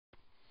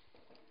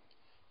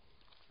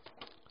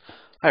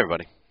Hi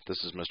everybody,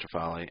 this is Mr.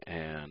 Folly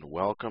and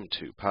welcome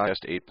to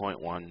Podcast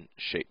 8.1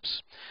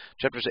 Shapes.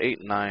 Chapters 8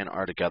 and 9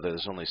 are together.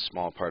 There's only a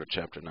small part of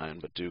Chapter 9,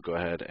 but do go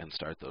ahead and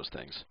start those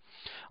things.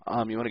 You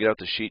want to get out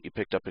the sheet you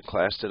picked up in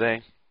class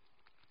today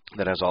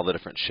that has all the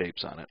different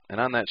shapes on it. And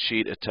on that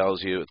sheet it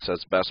tells you, it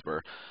says vsepr,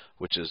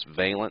 which is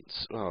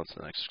valence. Well, it's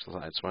the next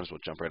slide, so might as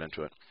well jump right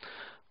into it.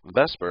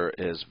 vsepr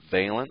is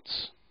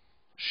valence,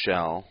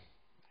 shell,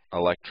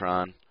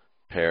 electron,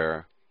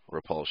 pair,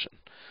 repulsion.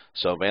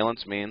 So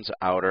valence means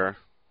outer,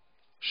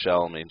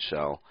 shell means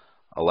shell,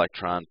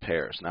 electron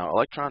pairs. Now,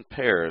 electron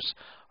pairs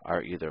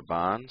are either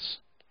bonds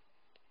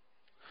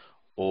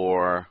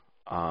or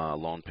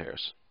lone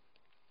pairs.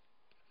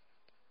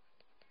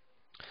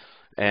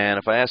 And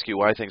if I ask you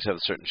why things have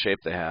a certain shape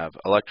they have,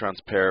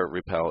 electrons pair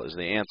repel is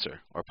the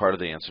answer, or part of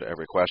the answer to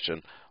every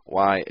question.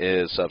 Why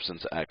is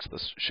substance X the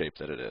shape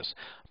that it is?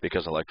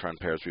 Because electron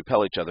pairs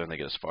repel each other and they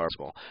get as far as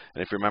possible.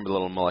 And if you remember the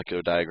little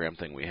molecular diagram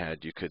thing we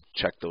had, you could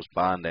check those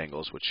bond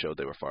angles which showed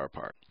they were far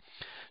apart.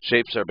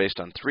 Shapes are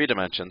based on 3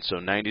 dimensions, so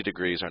 90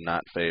 degrees are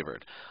not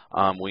favored.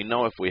 We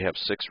know if we have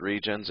 6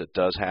 regions, it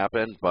does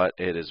happen, but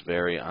it is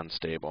very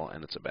unstable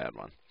and it's a bad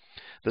one.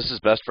 This is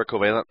best for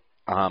covalent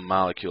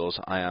molecules.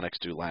 Ionics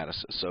do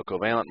lattices. So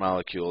covalent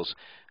molecules,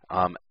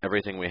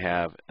 everything we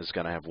have is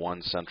going to have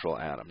one central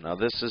atom. Now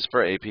this is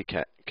for AP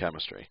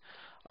chemistry.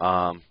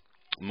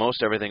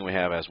 Most everything we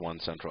have has one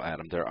central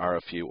atom. There are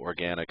a few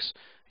organics,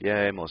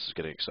 yay, Melissa's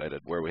getting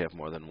excited, where we have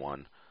more than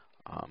one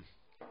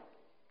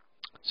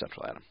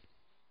central atom.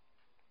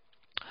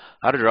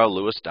 How to draw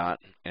Lewis dot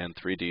and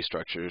 3D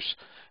structures,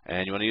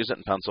 and you want to use it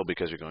in pencil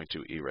because you're going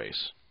to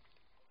erase.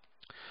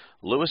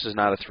 Lewis is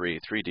not a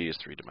 3. 3D is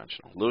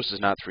 3-dimensional. Lewis is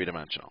not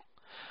 3-dimensional.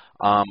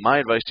 My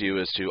advice to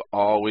you is to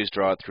always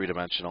draw it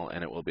 3-dimensional,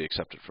 and it will be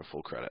accepted for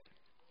full credit.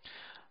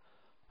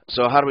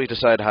 So how do we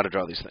decide how to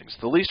draw these things?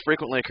 The least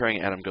frequently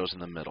occurring atom goes in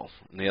the middle,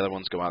 and the other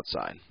ones go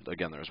outside.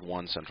 Again, there's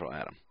one central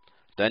atom.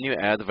 Then you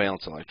add the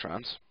valence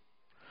electrons.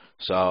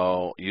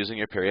 So using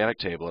your periodic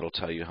table, it'll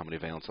tell you how many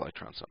valence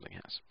electrons something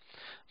has.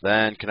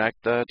 Then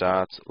connect the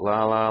dots,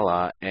 la la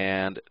la,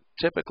 and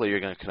typically you're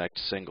going to connect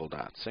single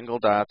dots. Single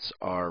dots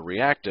are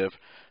reactive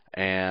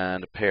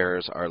and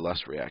pairs are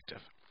less reactive.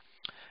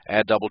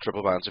 Add double,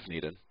 triple bonds if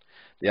needed.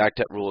 The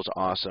octet rule is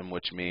awesome,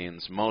 which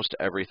means most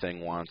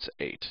everything wants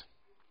 8.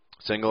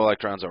 Single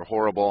electrons are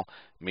horrible,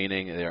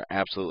 meaning they're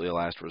absolutely a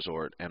last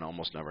resort and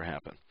almost never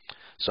happen.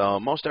 So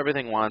most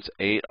everything wants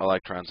 8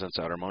 electrons in its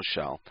outermost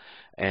shell,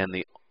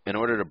 and in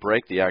order to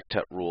break the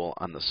octet rule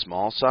on the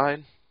small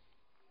side,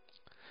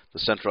 the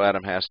central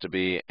atom has to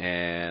be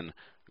in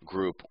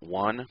group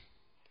 1,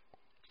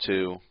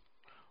 2,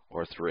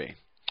 or 3.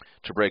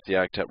 To break the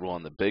octet rule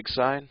on the big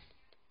side,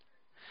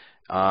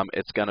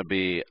 it's going to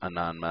be a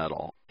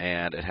nonmetal,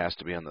 and it has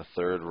to be on the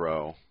 3rd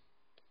row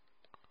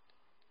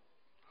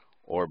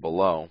or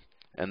below.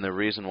 And the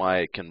reason why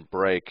it can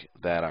break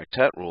that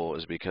octet rule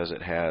is because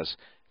it has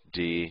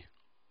d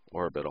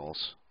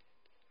orbitals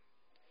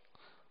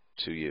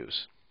to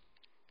use.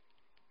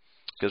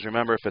 Because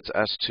remember, if it's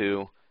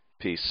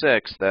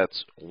S2p6,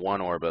 that's 1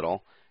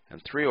 orbital,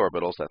 and 3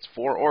 orbitals, that's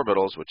 4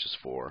 orbitals, which is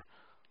 4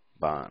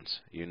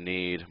 bonds. You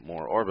need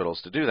more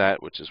orbitals to do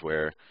that, which is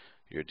where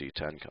your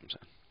D10 comes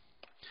in.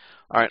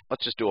 All right,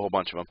 let's just do a whole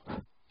bunch of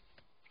them.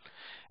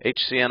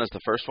 HCN is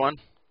the first one.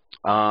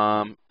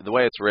 The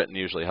way it's written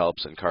usually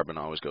helps, and carbon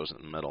always goes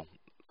in the middle.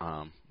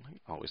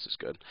 Always is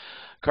good.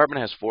 Carbon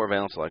has 4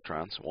 valence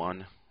electrons,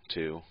 1,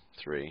 2,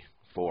 3,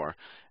 4.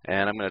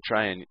 And I'm going to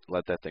try and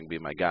let that thing be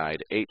my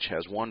guide. H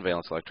has 1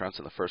 valence electrons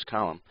in the first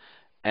column.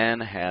 N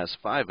has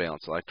 5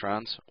 valence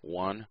electrons,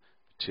 1,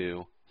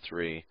 2,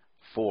 3,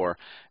 4.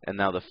 And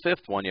now the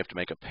 5th one, you have to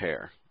make a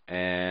pair.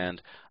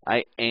 And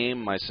I aim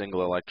my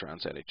single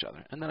electrons at each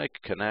other. And then I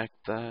connect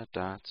the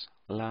dots,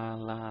 la,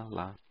 la,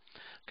 la.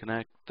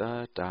 Connect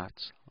the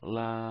dots,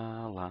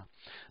 la, la.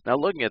 Now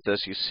looking at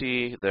this, you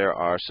see there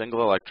are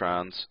single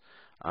electrons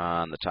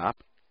on the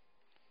top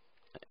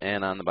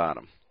and on the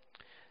bottom.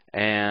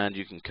 And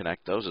you can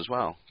connect those as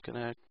well.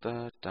 Connect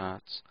the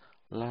dots,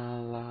 la,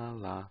 la,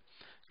 la.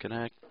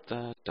 Connect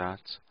the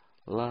dots,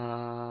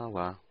 la,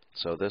 la.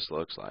 So this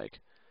looks like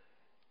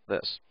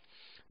this.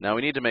 Now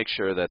we need to make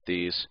sure that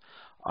these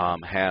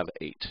have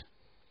 8.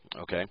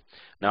 Okay.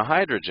 Now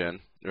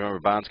hydrogen, remember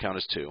bonds count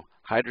as 2.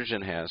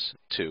 Hydrogen has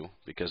 2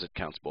 because it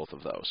counts both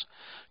of those.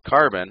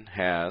 Carbon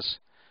has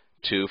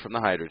 2 from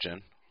the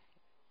hydrogen,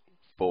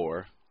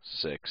 4,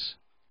 6,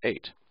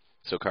 8.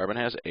 So carbon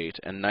has 8,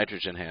 and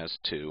nitrogen has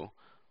 2,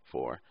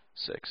 4,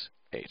 6,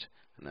 8.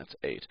 And that's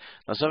 8.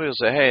 Now some people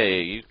say,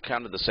 hey, you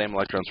counted the same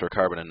electrons for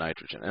carbon and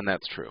nitrogen, and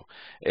that's true.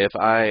 If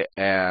I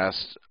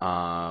asked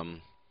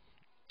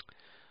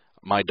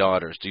my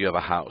daughters, do you have a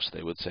house?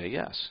 They would say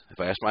yes. If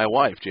I asked my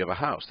wife, do you have a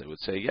house? They would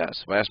say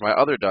yes. If I asked my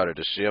other daughter,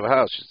 does she have a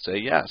house? She'd say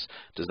yes.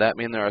 Does that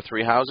mean there are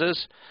 3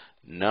 houses?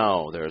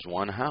 No, there's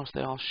 1 house.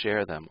 They all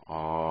share them.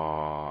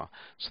 Aww.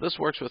 So this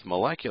works with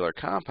molecular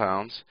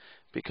compounds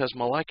because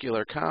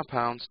molecular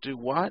compounds do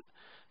what?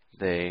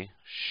 They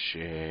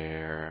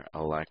share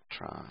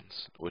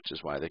electrons, which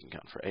is why they can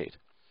count for 8.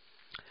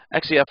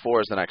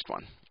 XEF4 is the next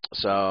one.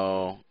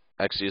 So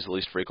Xe is the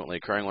least frequently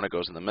occurring when it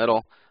goes in the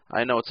middle.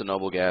 I know it's a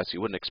noble gas.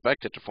 You wouldn't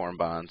expect it to form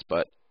bonds,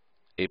 but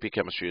AP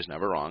Chemistry is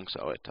never wrong,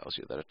 so it tells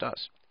you that it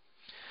does.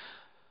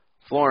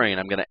 Fluorine,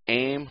 I'm going to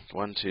aim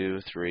 1,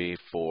 2, 3,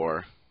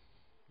 4,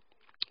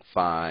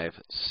 5,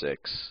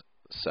 6,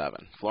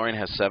 7. Fluorine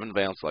has 7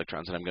 valence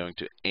electrons, and I'm going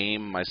to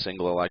aim my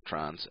single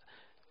electrons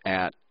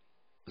at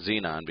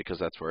xenon because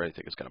that's where I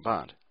think it's going to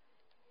bond.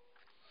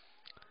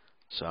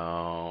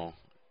 So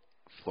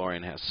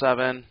fluorine has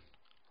 7.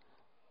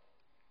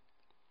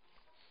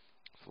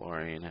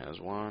 Fluorine has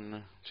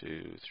 1,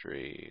 2,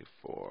 3,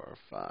 4,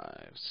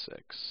 5,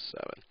 6,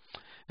 7.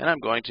 And I'm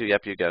going to,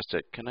 yep, you guessed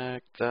it,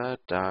 connect the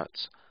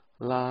dots,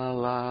 la,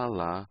 la,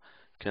 la,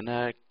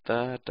 connect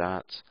the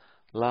dots,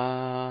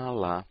 la,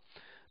 la.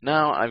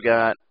 Now I've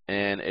got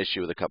an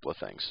issue with a couple of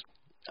things.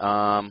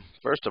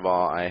 First of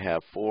all, I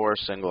have 4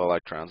 single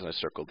electrons, and I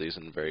circled these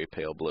in very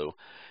pale blue,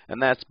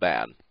 and that's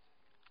bad.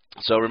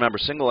 So remember,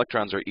 single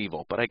electrons are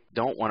evil, but I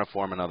don't want to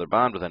form another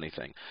bond with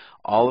anything.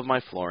 All of my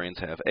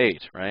fluorines have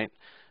 8, right?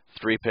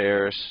 3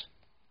 pairs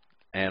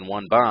and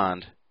 1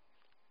 bond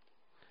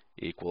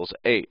equals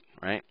 8,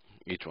 right?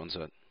 Each one's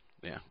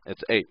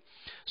it's 8.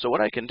 So what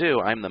I can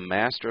do, I'm the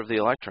master of the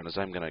electron, is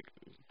I'm going to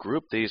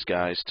group these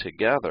guys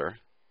together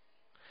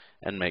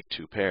and make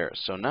 2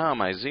 pairs. So now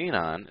my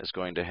xenon is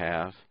going to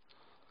have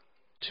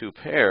 2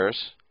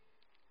 pairs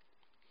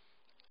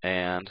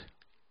and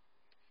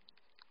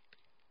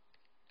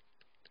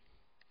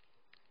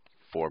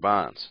 4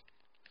 bonds.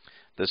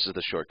 This is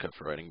the shortcut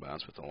for writing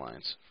bonds with the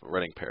lines. For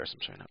writing pairs,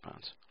 I'm sorry, not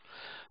bonds.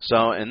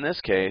 So in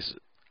this case,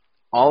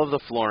 all of the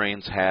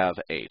fluorines have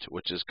 8,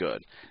 which is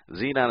good.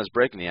 Xenon is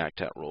breaking the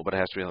octet rule, but it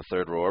has to be in the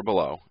 3rd row or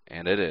below,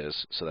 and it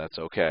is, so that's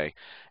okay.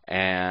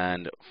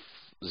 And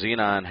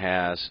xenon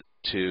has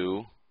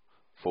 2,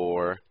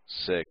 4,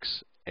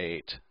 6,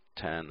 8,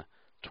 10,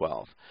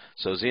 12.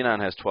 So xenon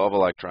has 12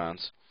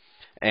 electrons.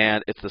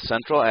 And it's the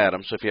central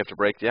atom, so if you have to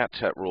break the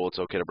octet rule, it's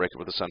okay to break it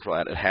with the central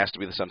atom. It has to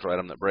be the central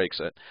atom that breaks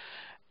it.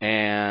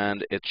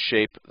 And its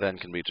shape then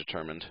can be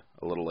determined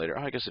a little later.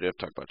 Oh, I guess I do have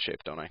to talk about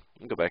shape, don't I?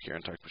 I'll go back here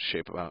and talk about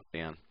shape about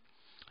the end.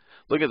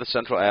 Look at the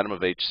central atom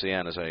of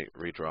HCN as I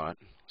redraw it.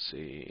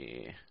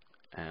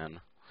 CN.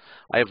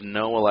 I have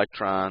no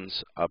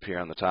electrons up here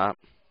on the top.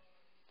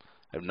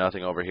 I have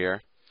nothing over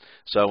here.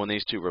 So when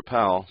these two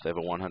repel, they have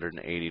a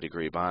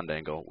 180-degree bond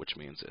angle, which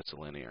means it's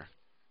linear.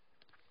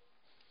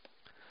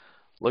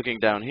 Looking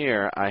down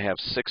here, I have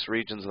 6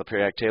 regions in the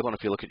periodic table, and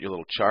if you look at your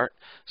little chart,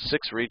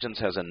 6 regions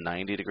has a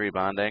 90-degree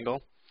bond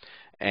angle.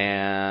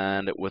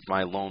 And with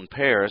my lone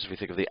pairs, if you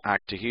think of the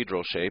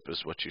octahedral shape,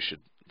 is what you should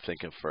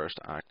think of first,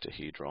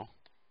 octahedral.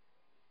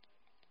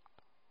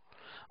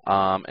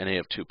 And you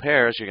have 2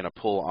 pairs, you're going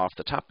to pull off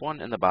the top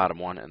one and the bottom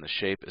one, and the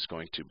shape is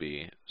going to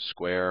be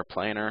square,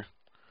 planar,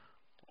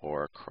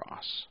 or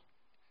cross.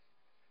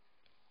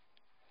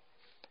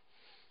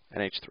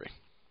 NH3.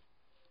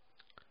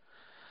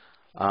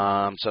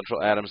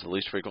 Central atom is the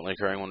least frequently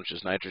occurring one, which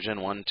is nitrogen.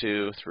 1,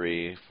 2,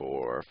 3,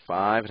 4,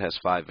 5. It has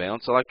 5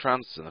 valence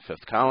electrons. It's in the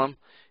 5th column.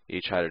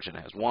 Each hydrogen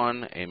has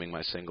 1. Aiming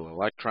my single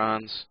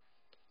electrons.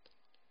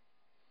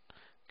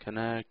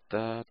 Connect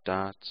the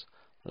dots.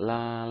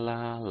 La,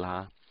 la,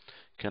 la.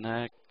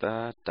 Connect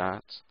the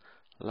dots.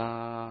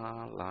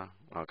 La, la.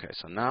 Okay,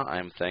 so now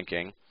I'm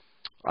thinking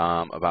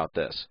about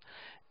this.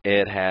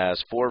 It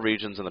has 4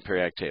 regions in the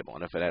periodic table.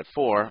 And if it had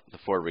 4, the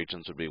 4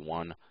 regions would be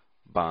 1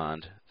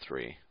 bond,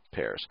 3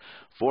 pairs.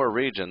 4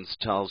 regions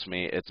tells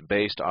me it's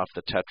based off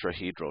the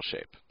tetrahedral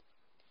shape.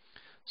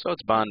 So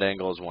its bond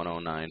angle is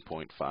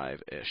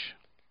 109.5-ish.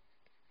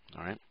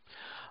 All right.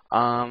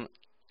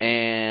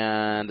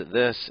 And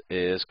this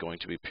is going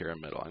to be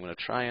pyramidal. I'm going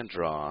to try and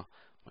draw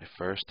my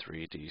first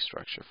 3D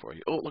structure for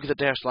you. Oh, look at the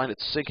dashed line.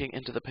 It's sinking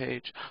into the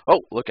page.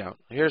 Oh, look out.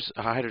 Here's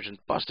a hydrogen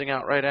busting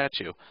out right at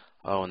you.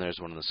 Oh, and there's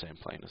one in the same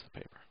plane as the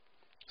paper.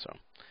 So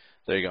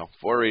there you go.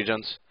 4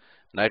 regions.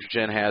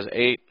 Nitrogen has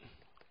 8.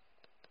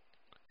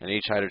 And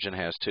each hydrogen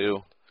has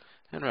 2.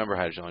 And remember,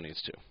 hydrogen only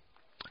needs 2.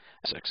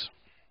 6.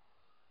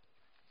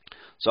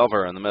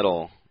 Sulfur in the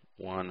middle.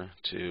 1,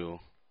 2,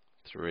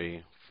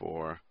 3,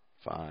 4,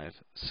 5,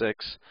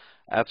 6.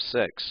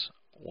 F6.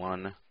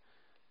 1,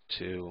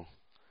 2,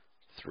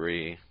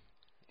 3,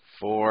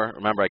 4.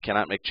 Remember, I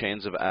cannot make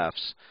chains of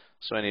Fs,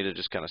 so I need to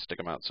just kind of stick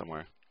them out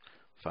somewhere.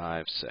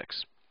 5,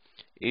 6.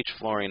 Each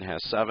fluorine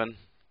has 7.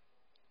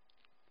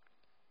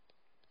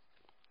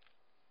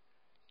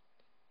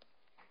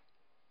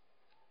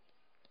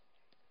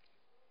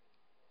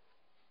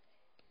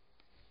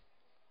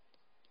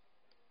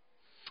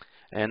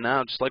 And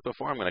now, just like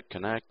before, I'm going to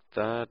connect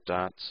the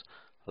dots.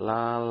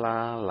 La,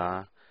 la,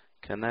 la.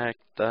 Connect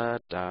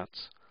the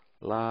dots.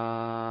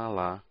 La,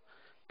 la.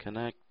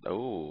 Connect.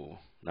 Oh.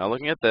 Now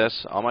looking at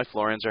this, all my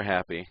fluorines are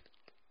happy.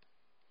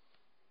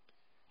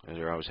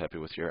 You're always happy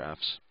with your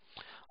Fs.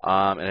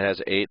 It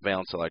has 8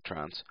 valence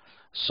electrons.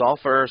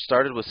 Sulfur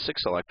started with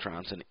 6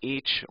 electrons, and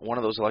each one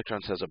of those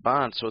electrons has a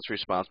bond, so it's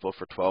responsible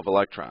for 12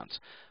 electrons.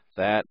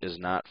 That is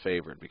not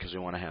favored because we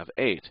want to have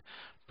 8.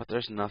 But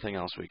there's nothing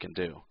else we can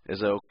do.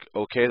 Is it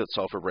okay that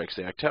sulfur breaks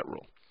the octet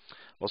rule?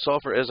 Well,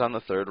 sulfur is on the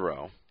third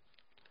row,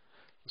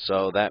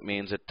 so that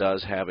means it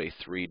does have a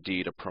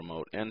 3D to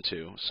promote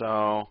into.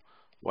 So,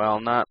 well,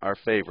 not our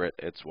favorite,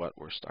 it's what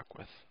we're stuck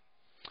with.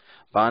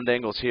 Bond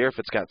angles here, if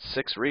it's got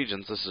 6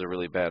 regions, this is a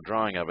really bad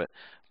drawing of it,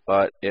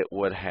 but it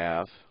would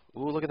have,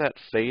 ooh, look at that,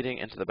 fading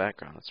into the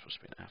background. That's supposed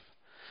to be an F.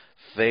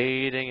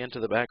 Fading into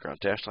the background.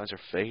 Dashed lines are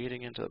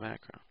fading into the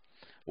background.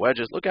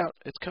 Wedges, look out,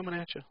 it's coming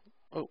at you.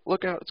 Oh,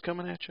 look out, it's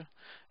coming at you.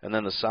 And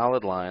then the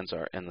solid lines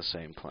are in the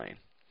same plane.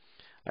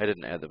 I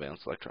didn't add the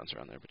valence electrons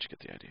around there, but you get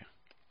the idea.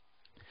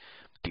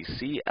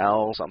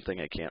 PCl, something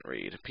I can't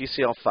read.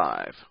 PCl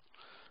 5.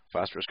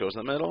 Phosphorus goes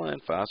in the middle,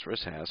 and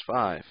phosphorus has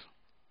 5.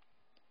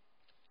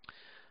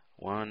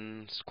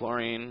 1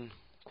 chlorine,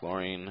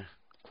 chlorine,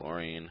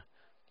 chlorine,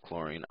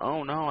 chlorine.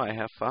 Oh no, I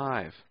have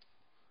 5.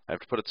 I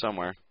have to put it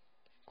somewhere.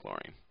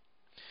 Chlorine.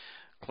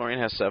 Chlorine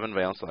has 7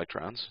 valence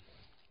electrons.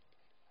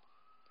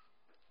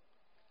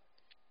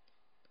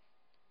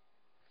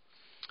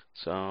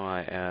 So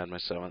I add my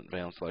 7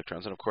 valence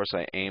electrons, and of course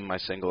I aim my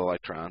single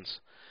electrons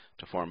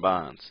to form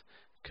bonds.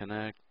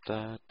 Connect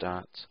the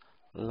dots,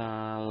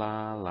 la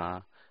la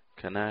la.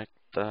 Connect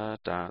the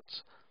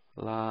dots,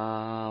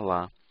 la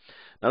la.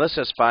 Now this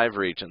has 5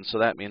 regions, so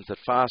that means that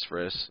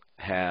phosphorus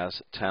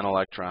has 10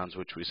 electrons,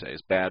 which we say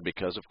is bad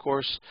because, of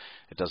course,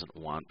 it doesn't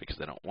want because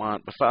they don't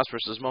want. But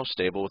phosphorus is most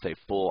stable with a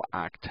full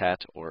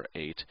octet, or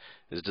 8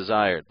 is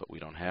desired, but we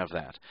don't have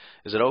that.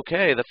 Is it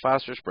okay that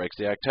phosphorus breaks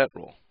the octet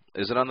rule?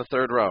 Is it on the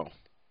third row?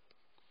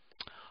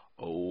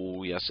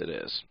 Oh, yes it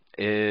is.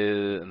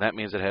 And that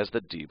means it has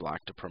the D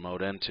block to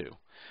promote into.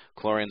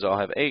 Chlorines all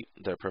have 8.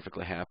 They're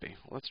perfectly happy.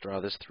 Let's draw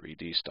this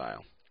 3D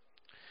style.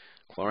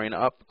 Chlorine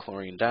up,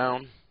 chlorine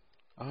down.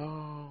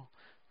 Oh,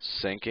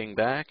 sinking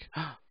back,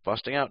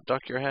 busting out,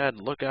 duck your head,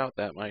 look out,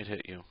 that might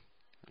hit you.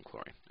 And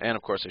chlorine. And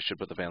of course I should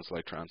put the valence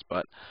electrons,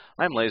 but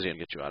I'm lazy and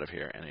get you out of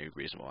here in a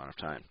reasonable amount of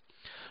time.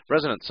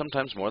 Resonance,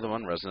 sometimes more than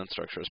one resonance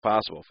structure is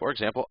possible. For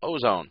example,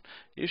 ozone.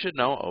 You should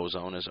know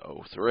ozone is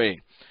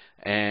O3.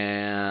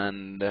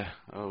 And,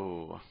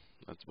 oh,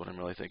 that's what I'm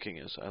really thinking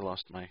is I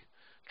lost my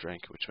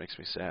drink, which makes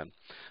me sad.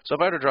 So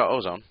if I were to draw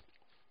ozone,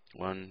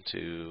 1,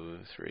 2,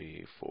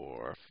 3,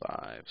 4,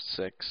 5,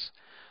 6,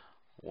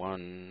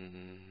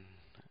 1,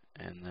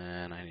 and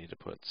then I need to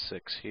put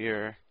 6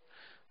 here.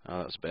 Oh,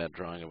 that was a bad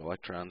drawing of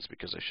electrons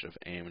because I should have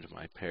aimed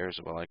my pairs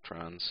of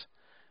electrons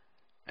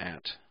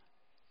at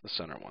the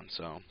center one.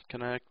 So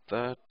connect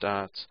the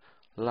dots,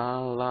 la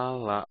la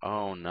la.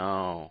 Oh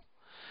no.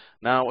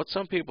 Now what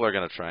some people are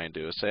going to try and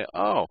do is say,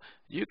 oh,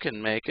 you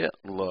can make it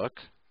look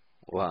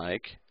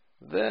like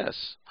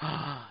this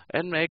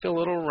and make a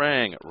little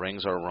ring.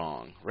 Rings are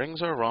wrong.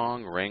 Rings are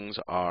wrong. Rings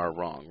are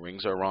wrong.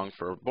 Rings are wrong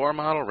for Bohr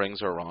model.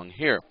 Rings are wrong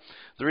here.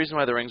 The reason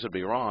why the rings would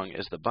be wrong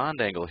is the bond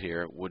angle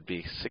here would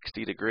be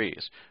 60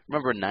 degrees.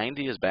 Remember,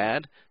 90 is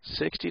bad.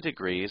 60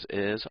 degrees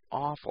is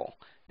awful.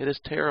 It is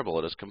terrible.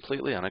 It is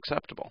completely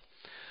unacceptable.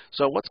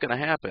 So what's going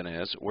to happen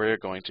is we're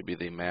going to be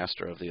the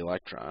master of the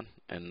electron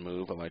and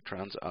move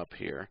electrons up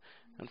here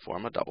and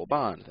form a double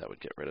bond. That would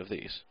get rid of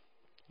these.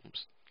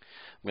 Oops.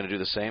 I'm going to do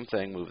the same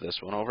thing, move this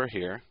one over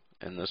here,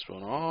 and this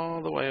one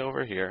all the way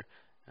over here,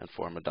 and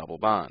form a double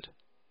bond.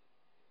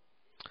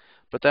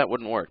 But that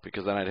wouldn't work,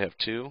 because then I'd have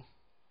 2,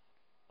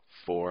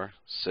 4,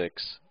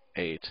 6,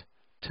 8,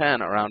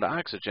 10 around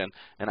oxygen,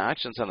 and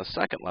oxygen's on the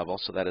second level,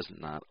 so that is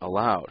not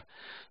allowed.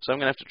 So I'm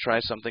going to have to try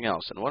something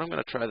else. And what I'm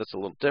going to try that's a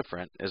little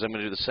different is I'm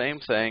going to do the same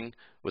thing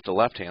with the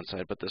left-hand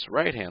side, but this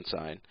right-hand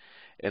side,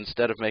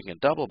 instead of making a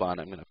double bond,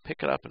 I'm going to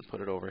pick it up and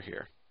put it over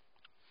here.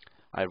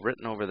 I've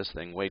written over this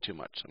thing way too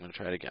much. I'm going to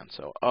try it again.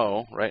 So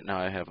O, right now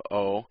I have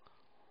O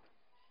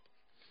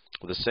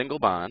with a single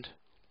bond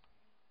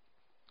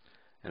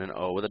and an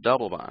O with a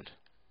double bond.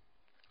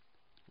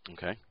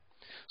 Okay?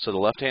 So the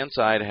left-hand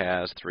side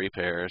has 3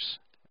 pairs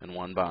and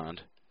 1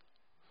 bond.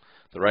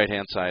 The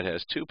right-hand side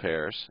has 2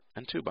 pairs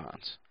and 2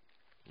 bonds.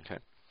 Okay?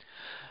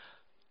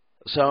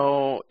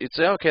 So you'd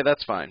say, okay,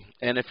 that's fine.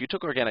 And if you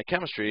took organic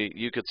chemistry,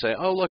 you could say,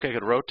 oh, look, I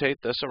could rotate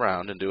this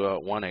around and do a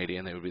 180,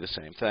 and they would be the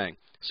same thing.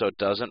 So it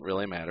doesn't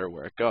really matter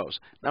where it goes.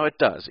 Now it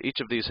does. Each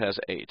of these has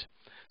 8.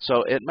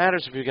 So it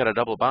matters if you got a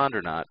double bond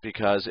or not,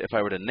 because if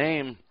I were to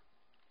name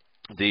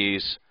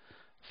these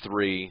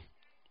 3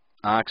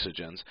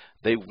 oxygens,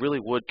 they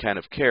really would kind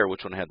of care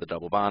which one had the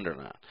double bond or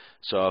not.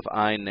 So if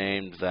I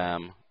named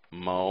them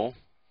Mo,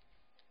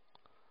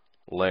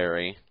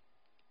 Larry,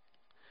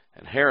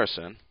 and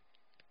Harrison,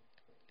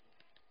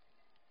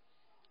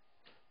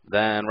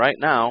 then right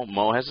now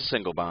Mo has a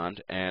single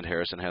bond and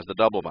Harrison has the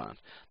double bond.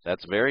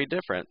 That's very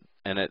different,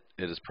 and it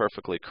is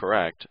perfectly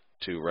correct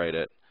to write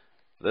it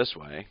this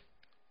way,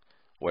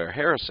 where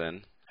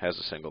Harrison has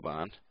a single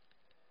bond.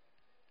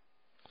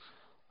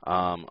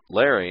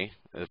 Larry,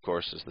 of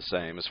course, is the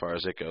same as far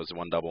as it goes,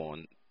 1 double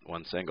and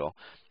 1 single.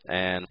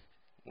 And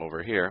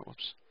over here,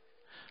 whoops,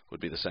 would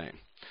be the same.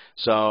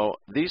 So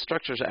these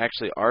structures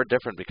actually are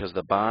different because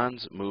the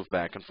bonds move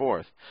back and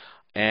forth.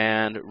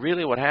 And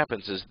really what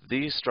happens is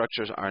these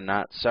structures are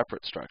not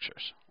separate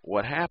structures.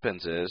 What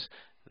happens is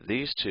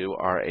these two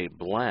are a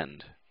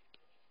blend.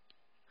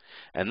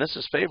 And this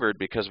is favored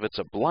because if it's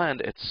a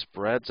blend, it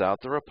spreads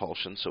out the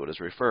repulsion, so it is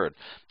referred.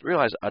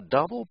 Realize a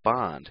double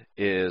bond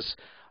is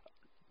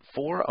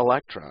 4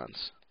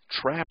 electrons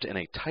trapped in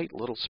a tight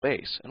little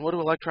space. And what do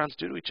electrons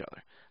do to each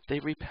other? They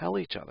repel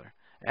each other.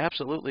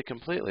 Absolutely,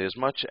 completely. As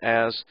much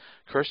as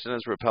Kirsten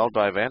is repelled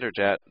by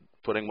Vanderjagt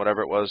putting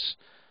whatever it was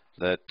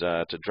that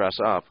to dress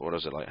up, what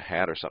is it, like a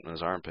hat or something in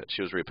his armpit.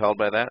 She was repelled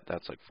by that.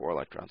 That's like 4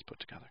 electrons put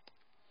together.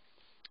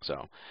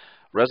 So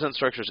resonance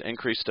structures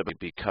increase stability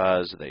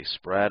because they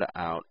spread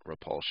out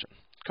repulsion.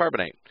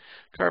 Carbonate.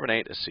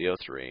 Carbonate is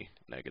CO3,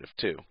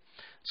 -2.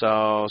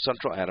 So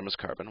central atom is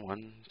carbon.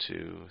 1,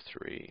 2,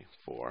 3,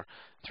 4.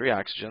 3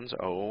 oxygens,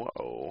 O,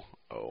 O,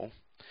 O.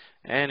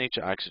 And each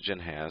oxygen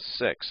has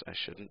 6. I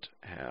shouldn't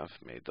have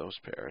made those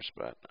pairs,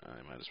 but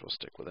I might as well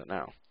stick with it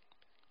now.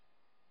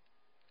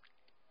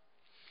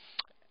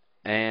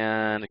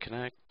 And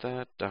connect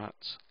the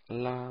dots.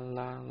 La,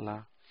 la,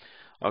 la.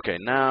 Okay,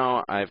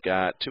 now I've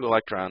got 2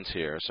 electrons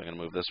here, so I'm going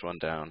to move this one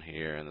down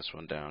here and this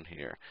one down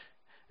here.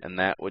 And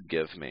that would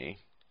give me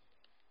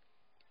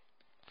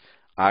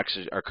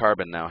oxygen, or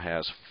carbon now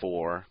has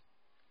 4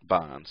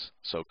 bonds.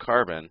 So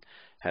carbon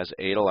has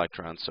 8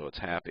 electrons, so it's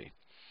happy.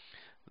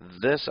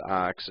 This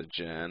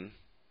oxygen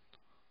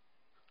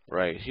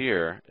right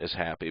here is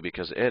happy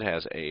because it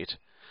has 8,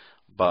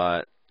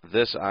 but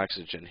this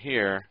oxygen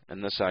here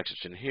and this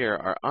oxygen here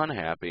are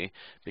unhappy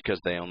because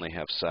they only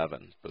have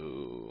 7.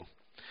 Boo.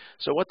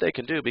 So what they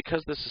can do,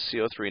 because this is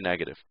CO3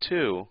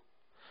 -2,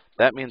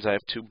 that means I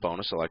have 2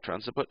 bonus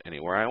electrons to put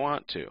anywhere I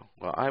want to.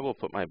 Well, I will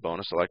put my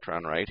bonus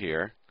electron right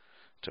here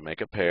to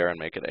make a pair and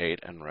make it 8,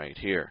 and right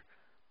here.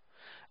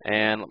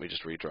 And let me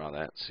just redraw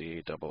that.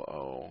 C double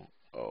O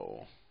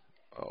O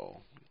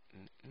O.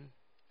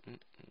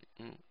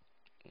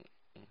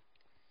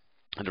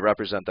 And to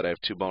represent that I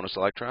have 2 bonus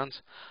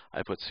electrons,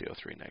 I put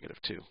CO3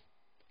 -2.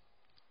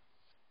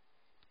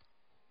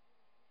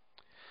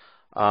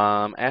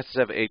 Acids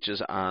have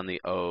H's on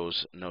the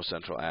O's, no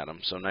central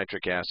atom. So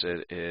nitric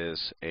acid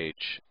is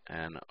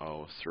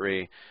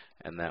HNO3,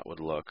 and that would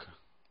look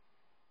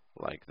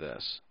like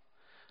this.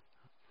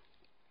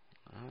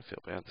 I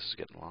feel bad. This is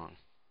getting long.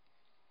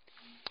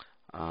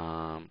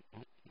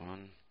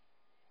 1,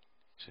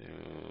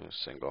 2,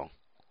 single,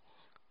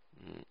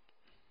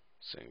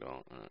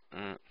 single.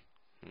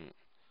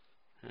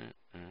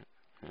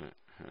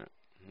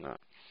 No.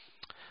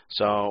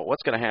 So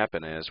what's going to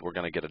happen is we're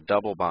going to get a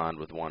double bond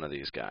with one of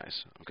these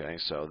guys. Okay,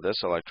 so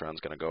this electron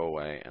is going to go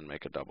away and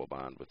make a double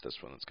bond with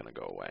this one that's going to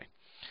go away.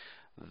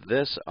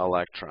 This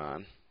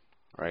electron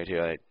right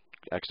here, I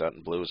X'd out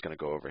in blue, is going to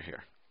go over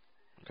here.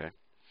 Okay.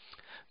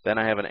 Then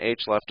I have an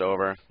H left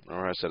over.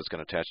 Remember I said it's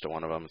going to attach to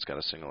one of them. It's got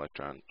a single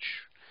electron,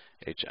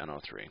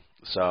 HNO3.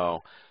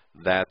 So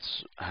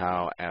that's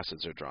how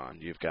acids are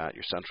drawn. You've got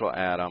your central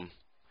atom,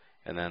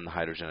 and then the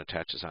hydrogen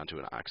attaches onto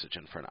an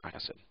oxygen for an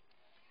acid.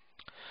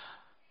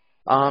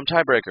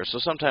 Tiebreaker. So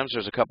sometimes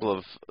there's a couple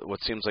of what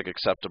seems like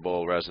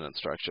acceptable resonance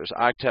structures.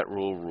 Octet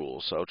rule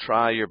rules. So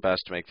try your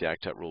best to make the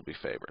octet rule be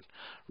favored.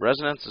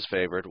 Resonance is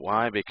favored.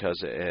 Why?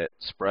 Because it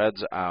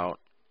spreads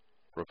out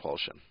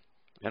repulsion.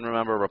 And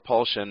remember,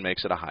 repulsion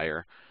makes it a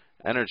higher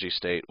energy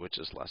state, which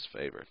is less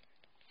favored.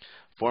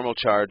 Formal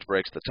charge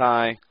breaks the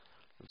tie.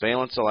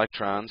 Valence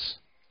electrons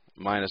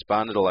minus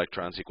bonded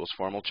electrons equals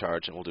formal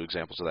charge, and we'll do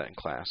examples of that in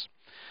class.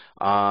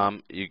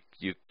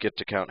 You get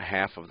to count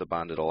half of the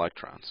bonded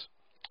electrons.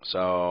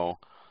 So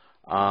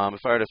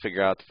if I were to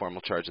figure out the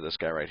formal charge of this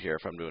guy right here,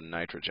 if I'm doing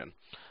nitrogen,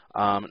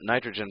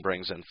 nitrogen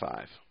brings in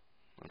 5,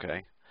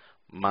 okay,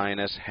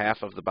 minus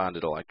half of the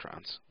bonded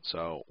electrons.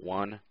 So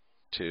 1,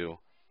 2,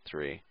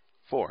 3,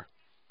 4.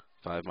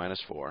 5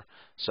 minus 4.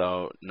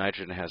 So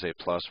nitrogen has a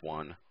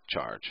 +1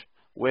 charge,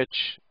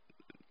 which,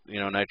 you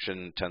know,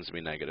 nitrogen tends to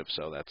be negative,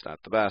 so that's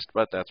not the best,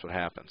 but that's what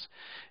happens.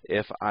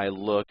 If I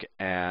look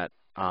at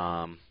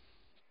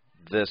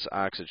this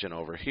oxygen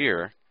over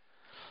here,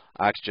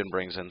 oxygen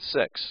brings in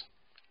 6,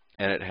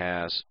 and it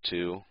has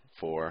 2,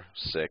 4,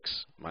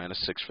 6, minus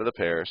 6 for the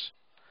pairs,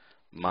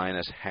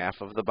 minus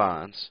half of the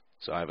bonds,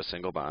 so I have a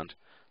single bond,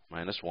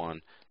 minus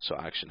 1, so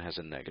oxygen has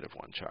a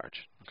 -1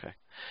 charge. Okay,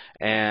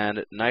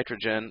 and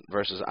nitrogen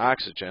versus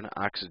oxygen,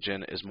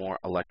 oxygen is more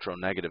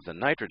electronegative than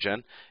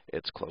nitrogen.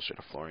 It's closer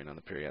to fluorine on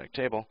the periodic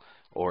table,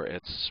 or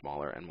it's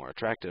smaller and more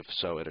attractive,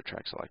 so it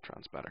attracts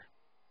electrons better.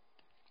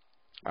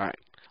 All right.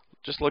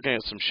 Just looking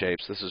at some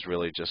shapes, this is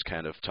really just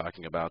kind of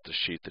talking about the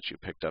sheet that you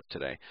picked up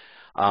today.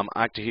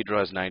 Octahedral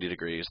has 90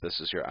 degrees. This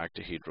is your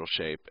octahedral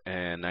shape,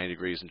 and 90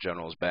 degrees in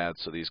general is bad,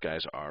 so these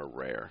guys are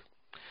rare.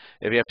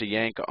 If you have to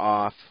yank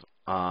off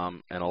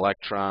an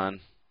electron,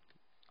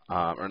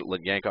 or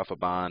yank off a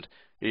bond,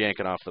 you're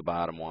yanking off the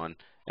bottom one,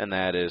 and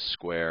that is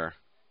square,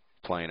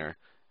 planar.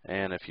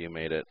 And if you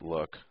made it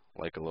look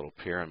like a little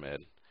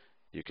pyramid,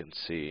 you can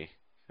see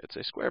it's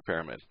a square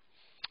pyramid.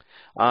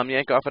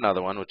 Yank off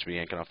another one, which would be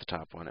yanking off the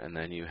top one, and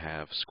then you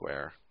have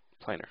square,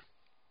 planar.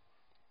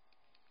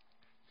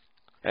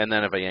 And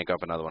then if I yank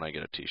off another one, I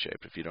get a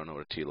T-shape. If you don't know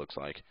what a T looks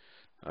like,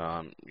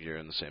 You're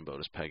in the same boat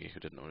as Peggy, who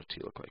didn't know what a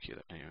T looked like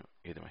either. Anyway,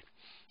 either way.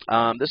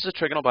 This is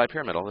a trigonal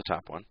bipyramidal, the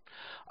top one.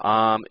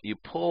 You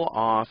pull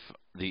off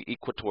the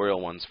equatorial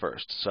ones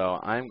first. So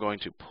I'm going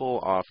to pull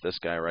off this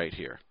guy right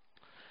here.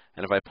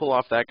 And if I pull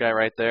off that guy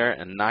right there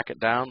and knock it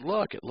down,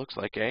 look, it looks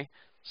like a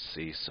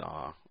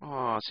seesaw.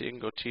 Oh, so you can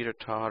go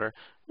teeter-totter.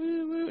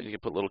 Woo, woo. And you can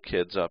put little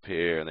kids up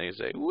here, and they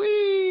say,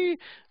 wee,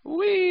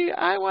 wee,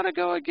 I want to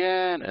go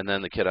again. And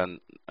then the kid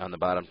on the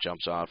bottom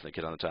jumps off, and the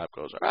kid on the top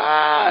goes,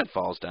 ah, and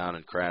falls down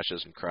and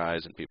crashes and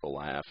cries, and people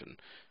laugh, and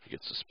he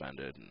gets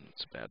suspended, and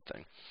it's a bad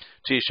thing.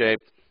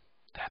 T-shape,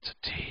 that's a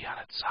T on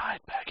its side,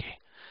 Becky.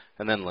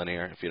 And then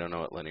linear. If you don't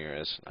know what linear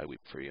is, I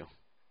weep for you.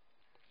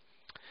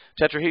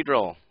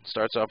 Tetrahedral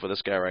starts off with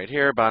this guy right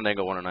here, bond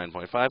angle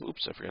 109.5.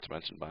 Oops, I forgot to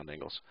mention bond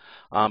angles.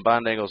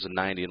 Bond angles are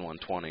 90 and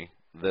 120.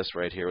 This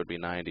right here would be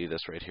 90.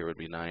 This right here would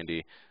be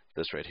 90.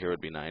 This right here would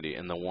be 90.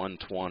 And the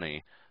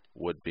 120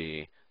 would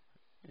be,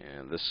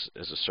 and this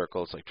is a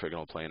circle. It's like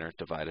trigonal planar,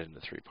 divided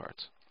into 3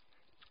 parts.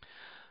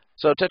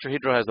 So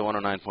tetrahedral has the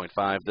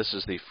 109.5. This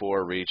is the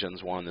 4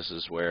 regions one. This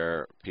is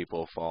where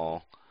people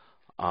fall.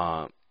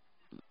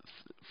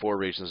 4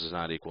 regions does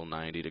not equal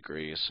 90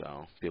 degrees,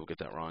 so people get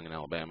that wrong in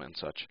Alabama and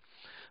such.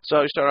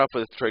 So you start off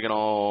with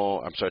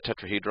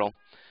tetrahedral,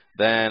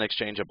 then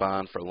exchange a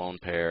bond for a lone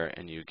pair,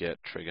 and you get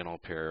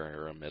trigonal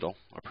pyramidal,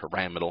 or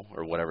pyramidal,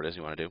 or whatever it is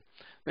you want to do.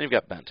 Then you've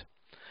got bent.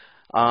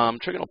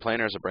 Trigonal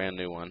planar is a brand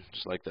new one,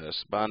 just like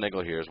this. Bond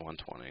angle here is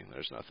 120.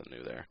 There's nothing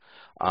new there.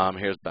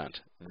 Here's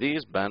bent.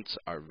 These bents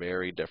are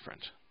very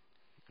different.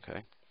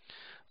 Okay.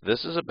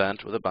 This is a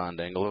bent with a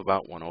bond angle of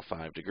about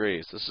 105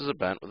 degrees. This is a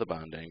bent with a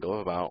bond angle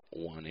of about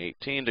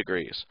 118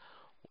 degrees.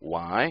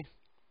 Why?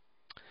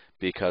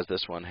 Because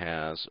this one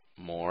has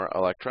more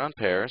electron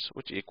pairs,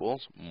 which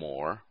equals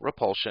more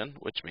repulsion,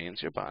 which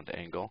means your bond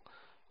angle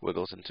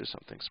wiggles into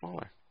something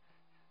smaller.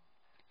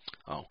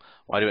 Oh,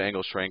 why do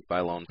angles shrink by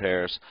lone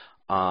pairs?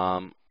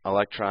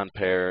 Electron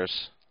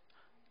pairs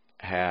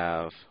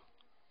have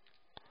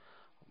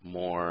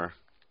more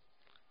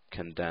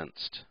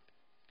condensed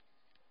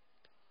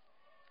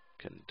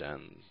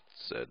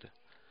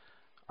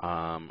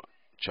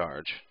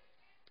charge,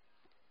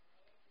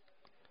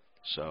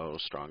 so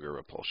stronger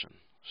repulsion.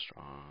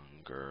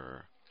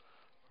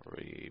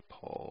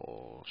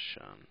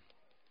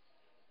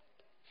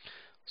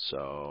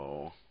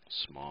 So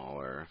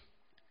smaller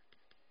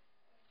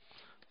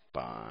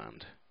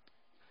bond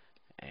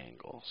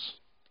angles.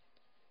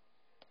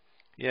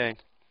 Yay.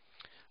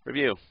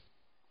 Review.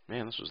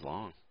 Man, this was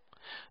long.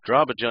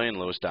 Draw a bajillion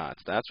Lewis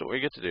dots. That's what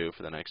we get to do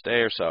for the next day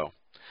or so.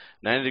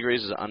 90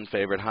 degrees is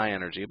unfavored high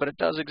energy, but it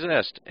does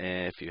exist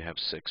if you have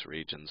 6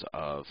 regions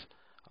of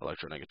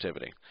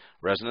electronegativity.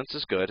 Resonance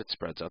is good. It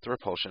spreads out the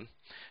repulsion.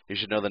 You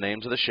should know the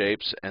names of the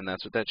shapes, and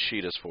that's what that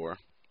sheet is for.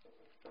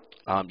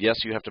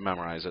 Yes, you have to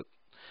memorize it.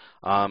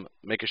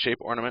 Make a shape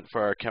ornament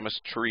for our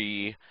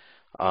chemistry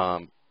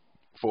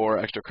for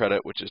extra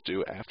credit, which is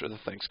due after the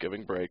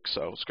Thanksgiving break.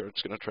 So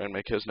Skirt's going to try and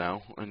make his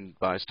now and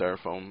buy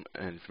styrofoam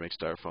and make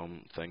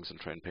styrofoam things and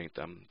try and paint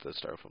them. The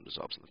styrofoam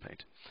dissolves in the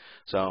paint.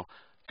 So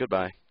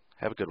goodbye.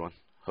 Have a good one.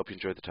 Hope you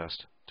enjoyed the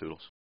test. Toodles.